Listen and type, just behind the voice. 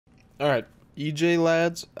Alright,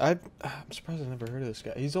 EJLads. I'm surprised I never heard of this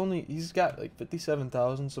guy. He's got like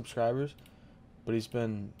 57,000 subscribers, but he's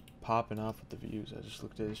been popping off with the views. I just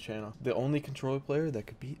looked at his channel. The only controller player that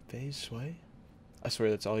could beat FaZe Sway? I swear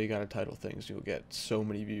that's all you gotta title things. You'll get so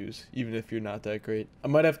many views, even if you're not that great. I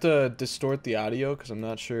might have to distort the audio because I'm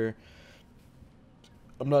not sure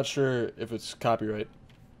if it's copyright.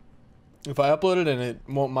 If I upload it and it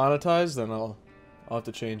won't monetize, then I'll have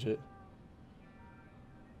to change it.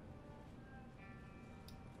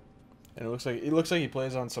 And it looks like he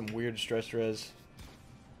plays on some weird stretch res.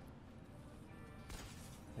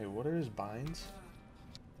 Hey, what are his binds?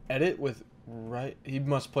 Edit with right. He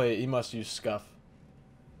must use scuff.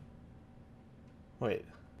 Wait,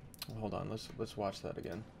 hold on. Let's watch that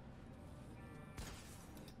again.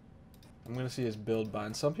 I'm gonna see his build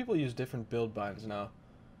binds. Some people use different build binds now.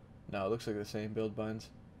 No, it looks like the same build binds.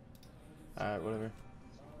 All right, whatever.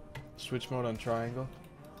 Switch mode on triangle.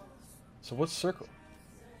 So what's circle?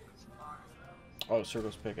 Oh,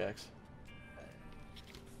 circle's pickaxe.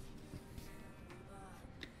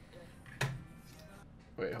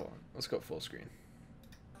 Wait, hold on. Let's go full screen.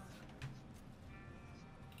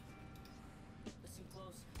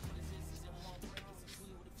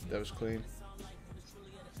 That was clean.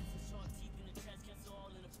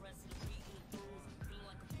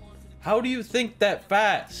 How do you think that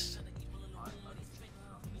fast?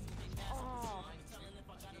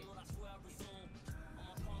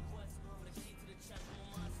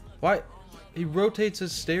 Why? He rotates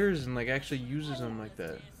his stairs and like actually uses them like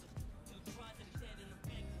that.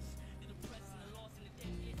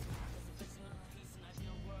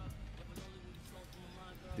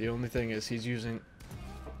 The only thing is he's using...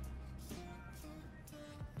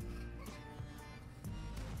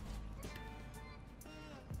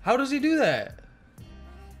 How does he do that?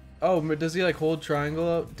 Oh, does he like hold triangle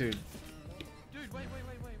up? Dude. Dude,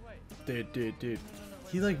 wait. Dude.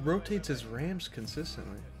 He like rotates his ramps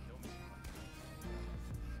consistently.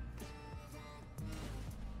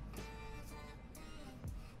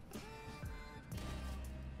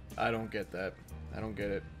 I don't get that. I don't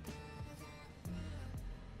get it.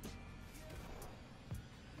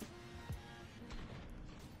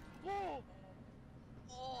 What?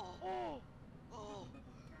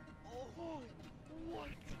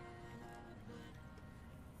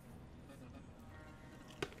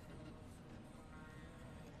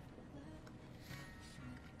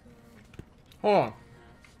 Hold on.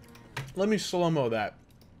 Let me slow-mo that.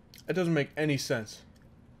 It doesn't make any sense.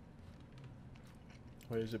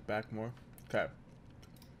 Wait, is it back more? Okay.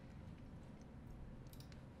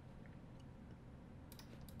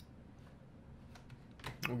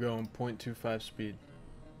 We're going 0.25 speed.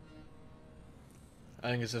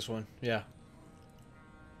 I think it's this one. Yeah.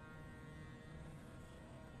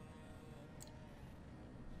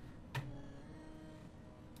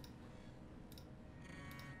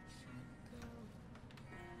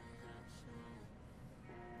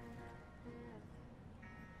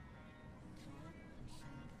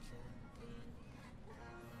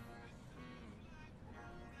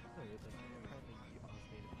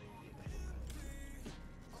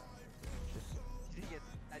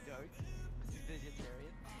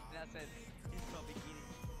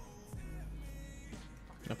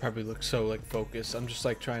 I probably look so like focused. I'm just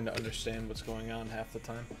like trying to understand what's going on half the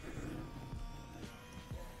time.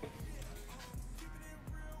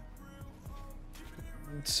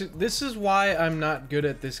 So, this is why I'm not good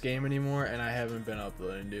at this game anymore and I haven't been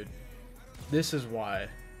uploading, dude. This is why.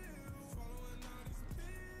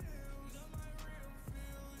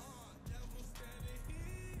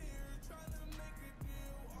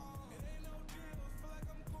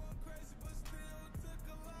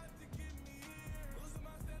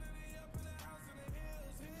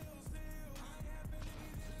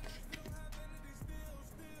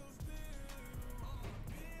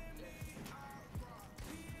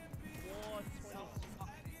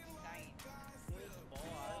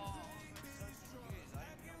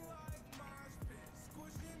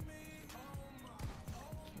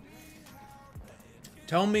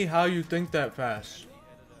 Tell me how you think that fast.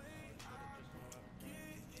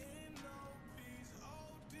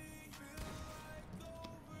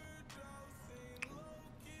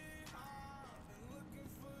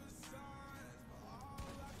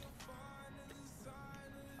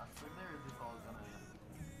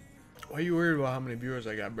 Why are you worried about how many viewers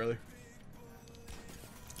I got, brother?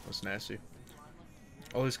 That's nasty.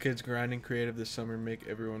 All these kids grinding creative this summer make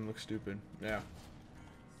everyone look stupid. Yeah.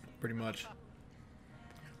 Pretty much.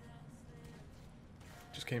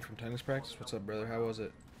 Just came from tennis practice. What's up, brother? How was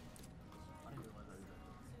it?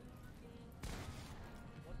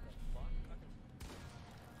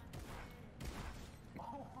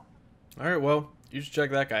 Alright, well, you should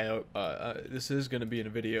check that guy out. This is going to be in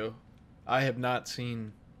a video. I have not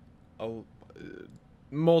seen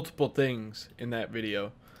multiple things in that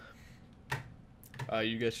video.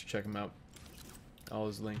 You guys should check him out. All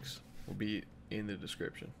his links will be in the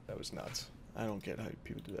description. That was nuts. I don't get how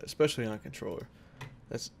people do that, especially on a controller.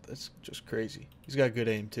 That's just crazy. He's got good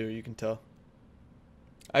aim too, you can tell.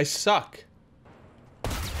 I suck.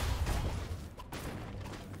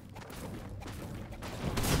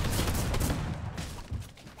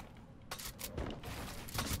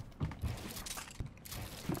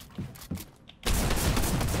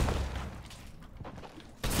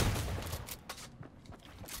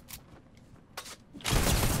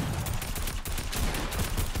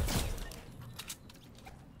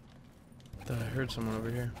 I heard someone over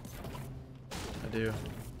here. I do.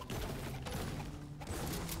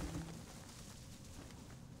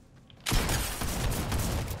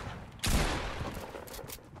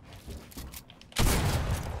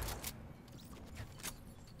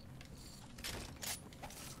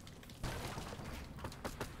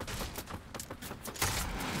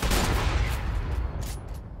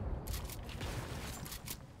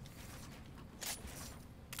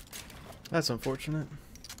 That's unfortunate.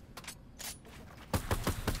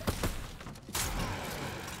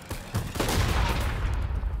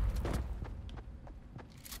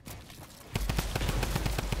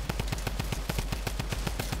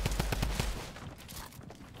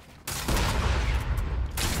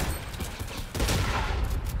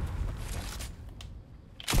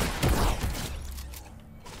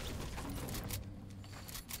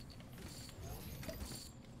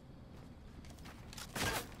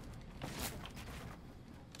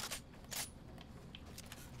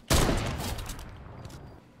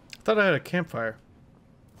 I thought I had a campfire.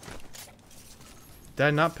 Did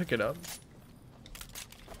I not pick it up?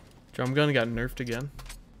 Drum gun got nerfed again.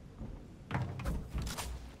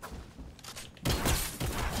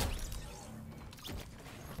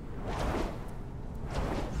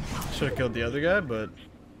 Should have killed the other guy, but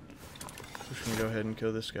we're just gonna go ahead and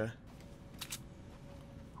kill this guy.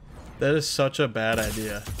 That is such a bad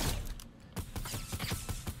idea.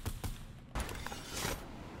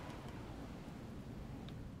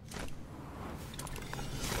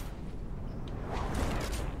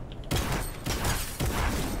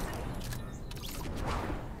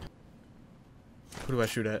 Who do I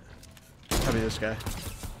shoot at? Probably this guy.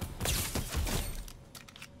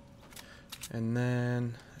 And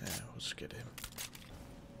then, yeah, we'll just get him.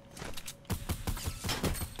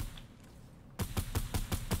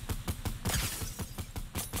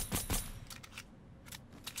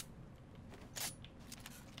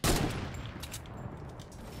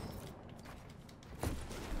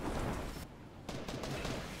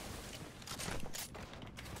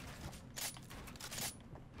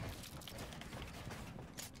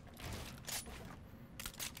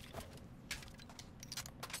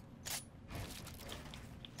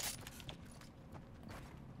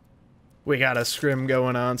 We got a scrim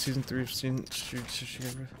going on. Season 3 of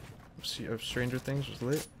Stranger Things was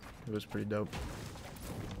lit. It was pretty dope.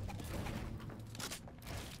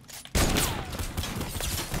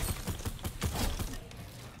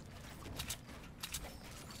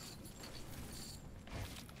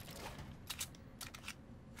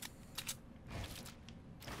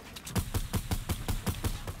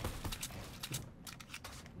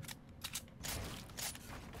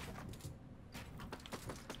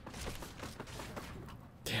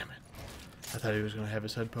 I thought he was gonna have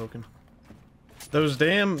his head poking. Those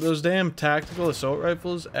damn tactical assault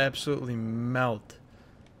rifles absolutely melt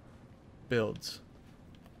builds.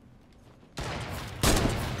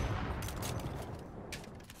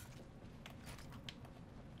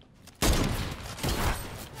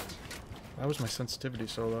 Why was my sensitivity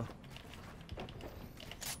so low?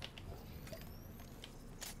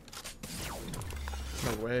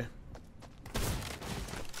 No way.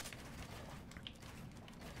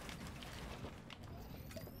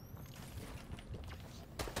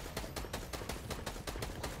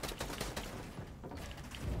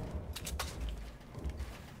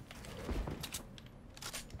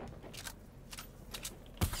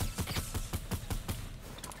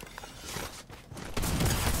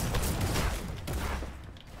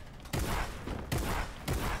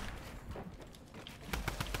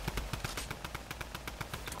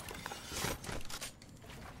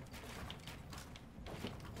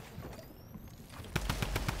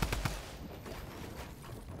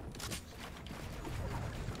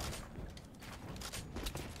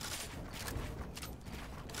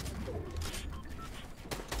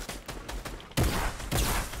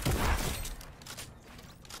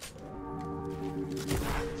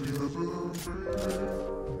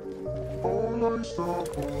 Let's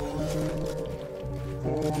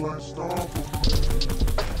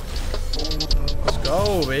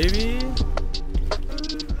go, baby.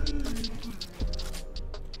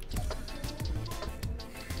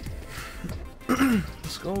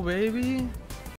 Let's go, baby.